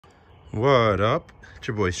What up? It's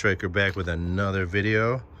your boy Striker back with another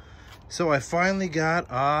video. So I finally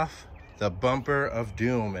got off the bumper of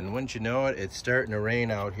doom, and wouldn't you know it, it's starting to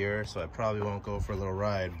rain out here, so I probably won't go for a little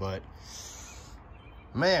ride. But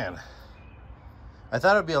man, I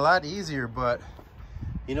thought it'd be a lot easier, but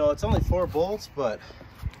you know, it's only 4 bolts, but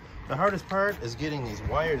the hardest part is getting these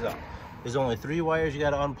wires out. There's only 3 wires you got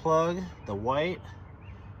to unplug: the white,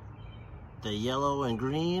 the yellow and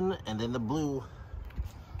green, and then the blue.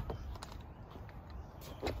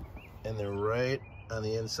 And they're right on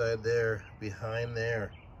the inside there, behind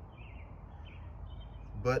there.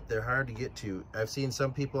 But they're hard to get to. I've seen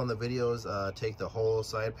some people in the videos take the whole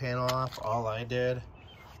side panel off. All I did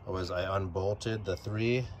was I unbolted the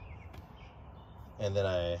 3, and then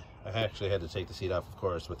I actually had to take the seat off, of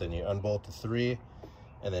course, but then you unbolt the 3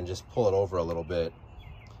 and then just pull it over a little bit,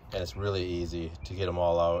 and it's really easy to get them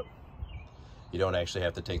all out. You don't actually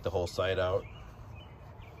have to take the whole side out.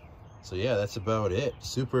 So yeah, that's about it.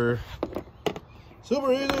 Super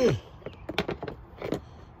easy.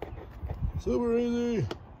 Super easy.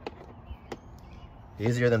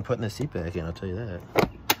 Easier than putting the seat back in, I'll tell you that.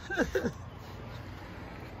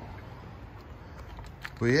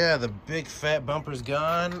 But yeah, the big fat bumper's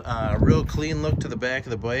gone. Real clean look to the back of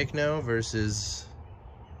the bike now versus,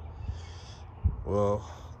 well,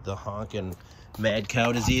 the honking mad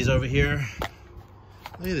cow disease over here.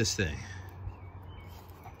 Look at this thing.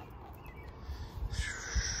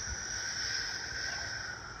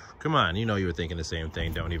 Come on, you know you were thinking the same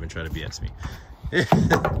thing. Don't even try to BS me.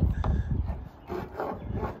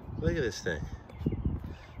 Look at this thing.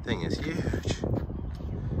 Thing is huge.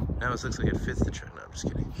 Now it looks like it fits the truck. No, I'm just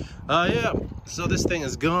kidding. Yeah, so this thing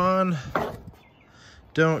is gone.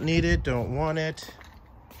 Don't need it, don't want it.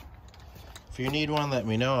 If you need one, let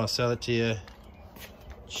me know. I'll sell it to you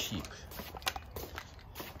cheap.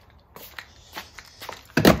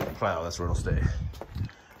 Wow, that's where it'll stay.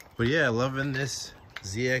 But yeah, loving this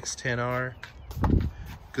Zx10r.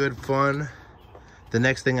 Good fun. The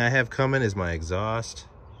next thing I have coming is my exhaust.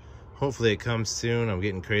 Hopefully it comes soon. I'm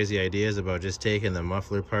getting crazy ideas about just taking the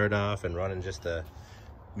muffler part off and running just the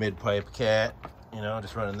mid-pipe cat, you know,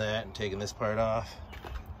 just running that and taking this part off.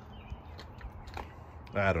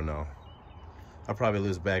 I don't know. I'll probably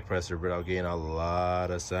lose back pressure, but I'll gain a lot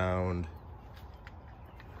of sound.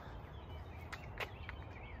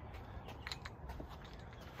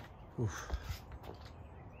 Oof.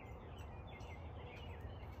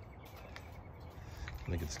 I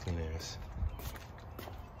think it's clean as.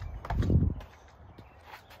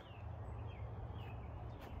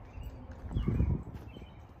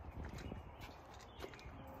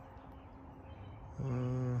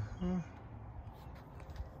 Oh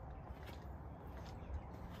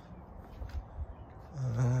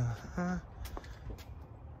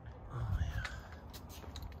yeah.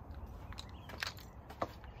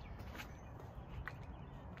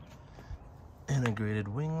 Integrated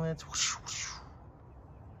winglets. Whoosh, whoosh.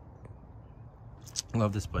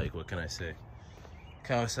 Love this bike, what can I say?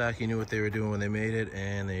 Kawasaki knew what they were doing when they made it,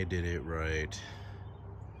 and they did it right.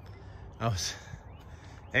 I was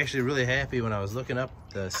actually really happy when I was looking up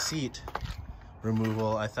the seat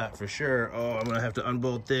removal. I thought for sure, oh, I'm gonna have to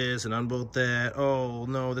unbolt this and unbolt that. Oh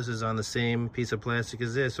no, this is on the same piece of plastic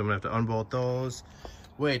as this, so I'm gonna have to unbolt those.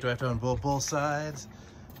 Wait, do I have to unbolt both sides?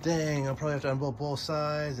 Dang, I'll probably have to unbolt both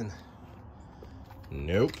sides, and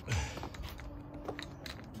nope.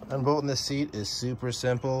 Unbolting this seat is super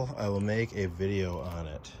simple. I will make a video on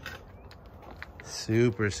it.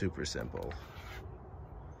 Super simple.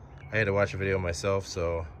 I had to watch a video myself,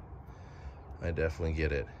 so I definitely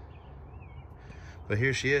get it. But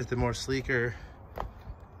here she is, the more sleeker,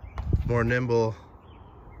 more nimble,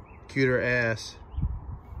 cuter ass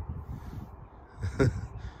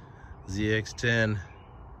Zx10r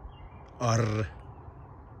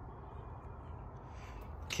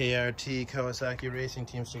KRT Kawasaki Racing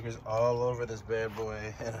Team stickers all over this bad boy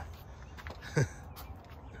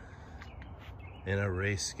in a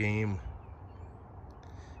race scheme.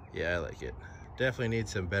 Yeah, I like it. Definitely need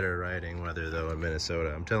some better riding weather though in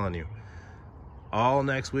Minnesota. I'm telling you, all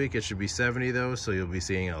next week it should be 70 though, so you'll be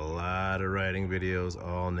seeing a lot of riding videos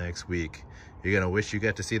all next week. You're gonna wish you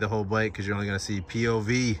got to see the whole bike because you're only gonna see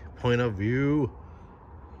POV, point of view.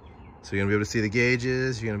 So you're gonna be able to see the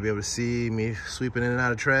gauges, you're gonna be able to see me sweeping in and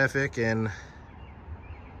out of traffic, and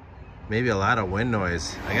maybe a lot of wind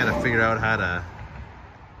noise. I gotta figure out how to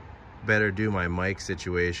better do my mic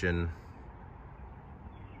situation.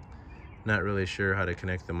 Not really sure how to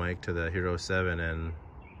connect the mic to the Hero 7 and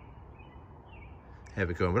have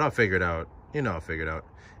it going, but I'll figure it out. You know, I'll figure it out.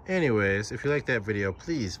 Anyways, if you like that video,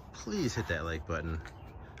 please hit that like button.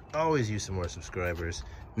 Always use some more subscribers.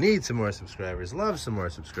 need some more subscribers, love some more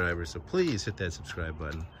subscribers. So please hit that subscribe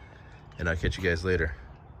button, and I'll catch you guys later.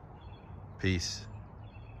 Peace.